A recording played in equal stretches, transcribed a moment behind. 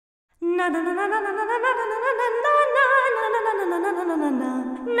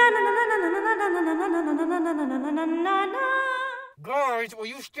Guys, will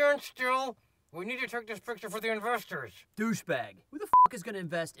you stand still? We need to take this picture for the investors. Douchebag. Who the f is gonna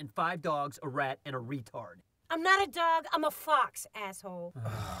invest in 5 dogs, a rat, and a retard? I'm not a dog, I'm a fox, asshole.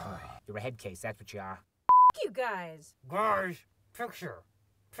 You're a head case, that's what you are. F you guys. Guys, picture.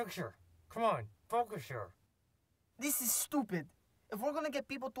 Picture. Come on, focus here. This is stupid. If we're gonna get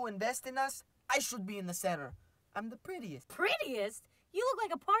people to invest in us, I should be in the center. I'm the prettiest. Prettiest? You look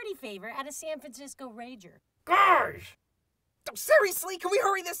like a party favor at a San Francisco Rager. Guys! Oh, seriously, can we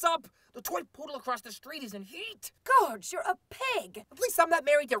hurry this up? The toy poodle across the street is in heat. Gorge, you're a pig. At least I'm not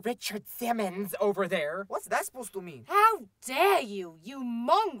married to Richard Simmons over there. What's that supposed to mean? How dare you, you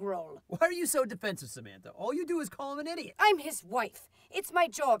mongrel. Why are you so defensive, Samantha? All you do is call him an idiot. I'm his wife. It's my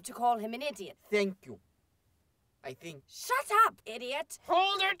job to call him an idiot. Thank you. I think. Shut up, idiot.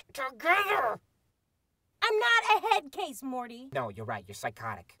 Hold it together! I'm not a head case, Morty. No, you're right, you're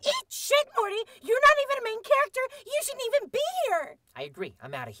psychotic. Eat shit, Morty. You're not even a main character. You shouldn't even be here. I agree,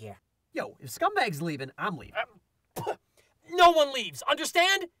 I'm out of here. Yo, if Scumbag's leaving, I'm leaving. No one leaves,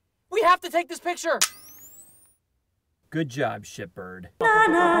 understand? We have to take this picture. Good job, shitbird. Na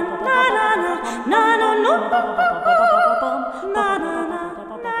na na na na na na na.